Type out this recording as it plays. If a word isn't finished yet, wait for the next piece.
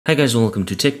Hi guys, welcome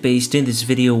to TechBased. In this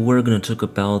video, we're going to talk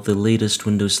about the latest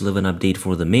Windows 11 update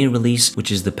for the main release,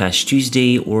 which is the past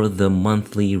Tuesday, or the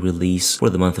monthly release for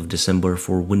the month of December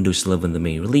for Windows 11, the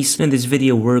main release. In this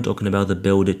video, we're talking about the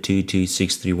build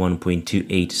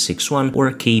 22631.2861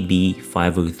 or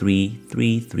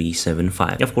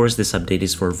KB5033375. Of course, this update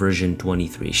is for version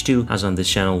 23H2, as on this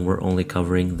channel, we're only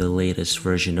covering the latest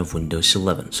version of Windows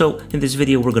 11. So in this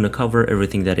video, we're going to cover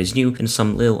everything that is new and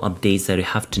some little updates that you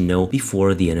have to know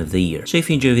before the end of the year. So if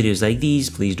you enjoy videos like these,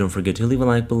 please don't forget to leave a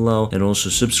like below and also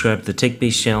subscribe to the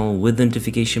TechBased channel with the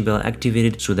notification bell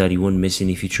activated so that you won't miss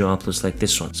any future uploads like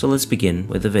this one. So let's begin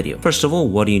with the video. First of all,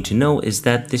 what you need to know is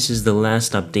that this is the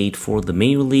last update for the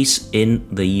main release in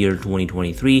the year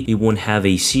 2023. We won't have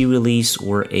a C release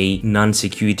or a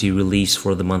non-security release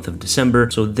for the month of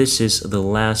December. So this is the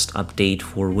last update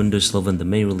for Windows 11, the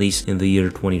main release in the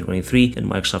year 2023. And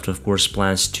Microsoft, of course,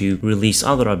 plans to release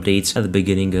other updates at the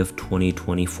beginning of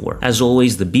 2024. As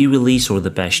always, the B release or the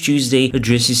past Tuesday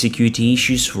addresses security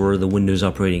issues for the Windows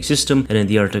operating system, and in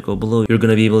the article below you're going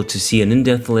to be able to see an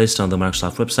in-depth list on the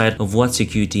Microsoft website of what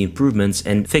security improvements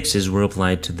and fixes were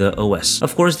applied to the OS.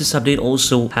 Of course, this update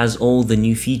also has all the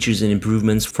new features and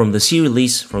improvements from the C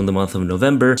release from the month of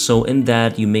November. So in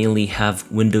that, you mainly have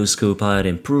Windows Copilot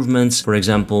improvements, for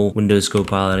example, Windows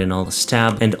Copilot in Alt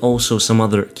tab, and also some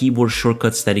other keyboard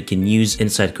shortcuts that you can use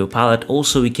inside Copilot.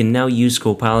 Also, we can now use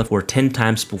Copilot for 10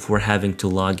 times before having to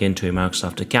log into a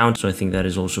Microsoft account, so I think that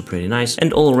is also pretty nice.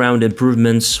 And all-around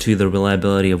improvements to the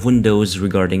reliability of Windows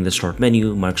regarding the Start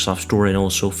menu, Microsoft Store, and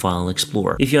also File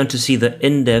Explorer. If you want to see the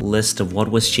in-depth list of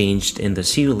what was changed in the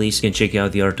C release, you can check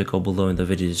out the article below in the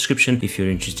video description if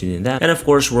you're interested in that. And of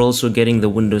course, we're also getting the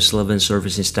Windows 11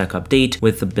 Service Stack update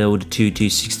with the build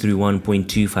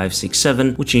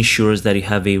 22631.2567, which ensures that you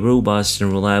have a robust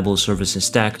and reliable service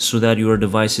stack so that your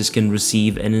devices can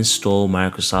receive and install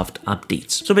Microsoft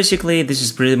updates. So basically, this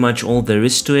is pretty much all there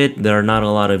is to it. There are not a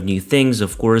lot of new things.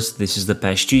 Of course, this is the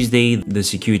past Tuesday, the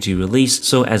security release.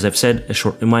 So as I've said, a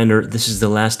short reminder, this is the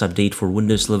last update for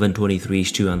Windows 11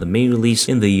 23H2 on the main release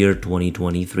in the year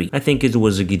 2023. I think it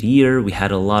was a good year. We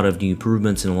had a lot of new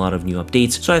improvements and a lot of new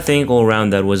updates. So I think all around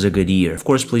that was a good year. Of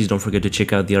course, please don't forget to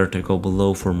check out the article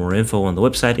below for more info on the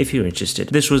website if you're interested.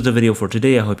 This was the video for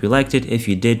today. I hope you liked it. If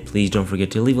you did, please don't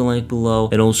forget to leave a like below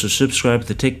and also subscribe to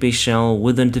the TechBased channel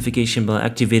with the notification bell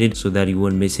activated so that you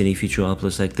won't miss any future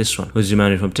uploads like this one. This is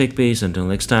Emmanuel from TechBased. Until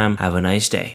next time, have a nice day.